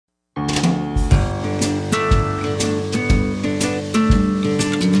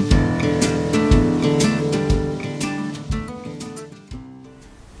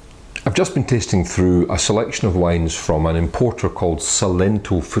I've just been tasting through a selection of wines from an importer called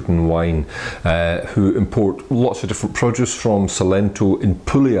Salento Food and Wine, who import lots of different produce from Salento in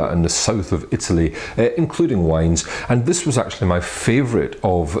Puglia in the south of Italy, including wines. And this was actually my favourite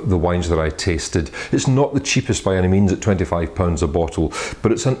of the wines that I tasted. It's not the cheapest by any means at £25 a bottle,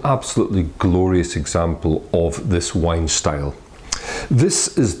 but it's an absolutely glorious example of this wine style.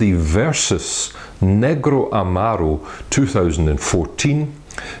 This is the Versus Negroamaro 2014.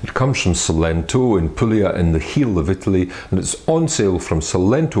 It comes from Salento in Puglia in the heel of Italy, and it's on sale from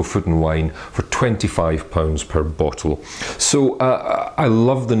Salento Food and Wine for £25 per bottle. So I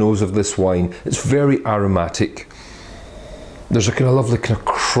love the nose of this wine. It's very aromatic. There's a kind of lovely kind of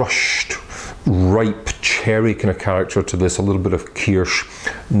crushed, ripe cherry kind of character to this, a little bit of kirsch,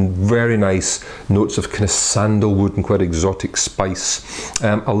 and very nice notes of kind of sandalwood and quite exotic spice.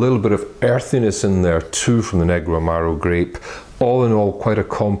 A little bit of earthiness in there too from the Negroamaro grape. All in all, quite a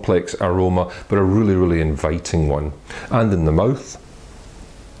complex aroma, but a really, really inviting one. And in the mouth,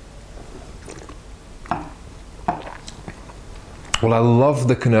 well, I love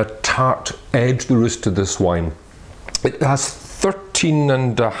the kind of tart edge there is to this wine. It has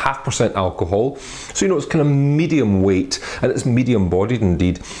 13.5% alcohol, so you know it's kind of medium weight and it's medium bodied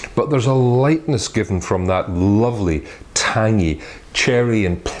indeed, but there's a lightness given from that lovely tangy cherry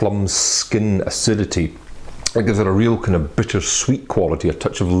and plum skin acidity. It gives it a real kind of bittersweet quality, a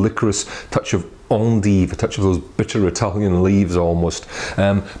touch of licorice, a touch of endive, a touch of those bitter Italian leaves almost.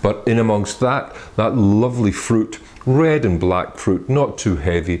 But in amongst that lovely fruit, red and black fruit, not too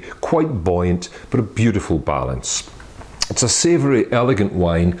heavy, quite buoyant, but a beautiful balance. It's a savoury, elegant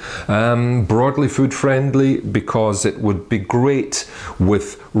wine, broadly food friendly because it would be great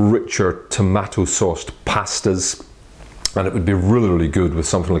with richer tomato sauced pastas. And it would be really, really good with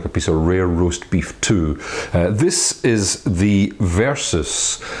something like a piece of rare roast beef too. This is the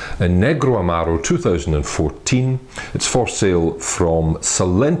Versus Negroamaro 2014. It's for sale from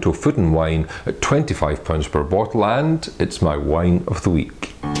Salento Food and Wine at £25 per bottle, and it's my wine of the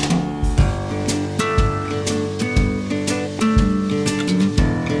week.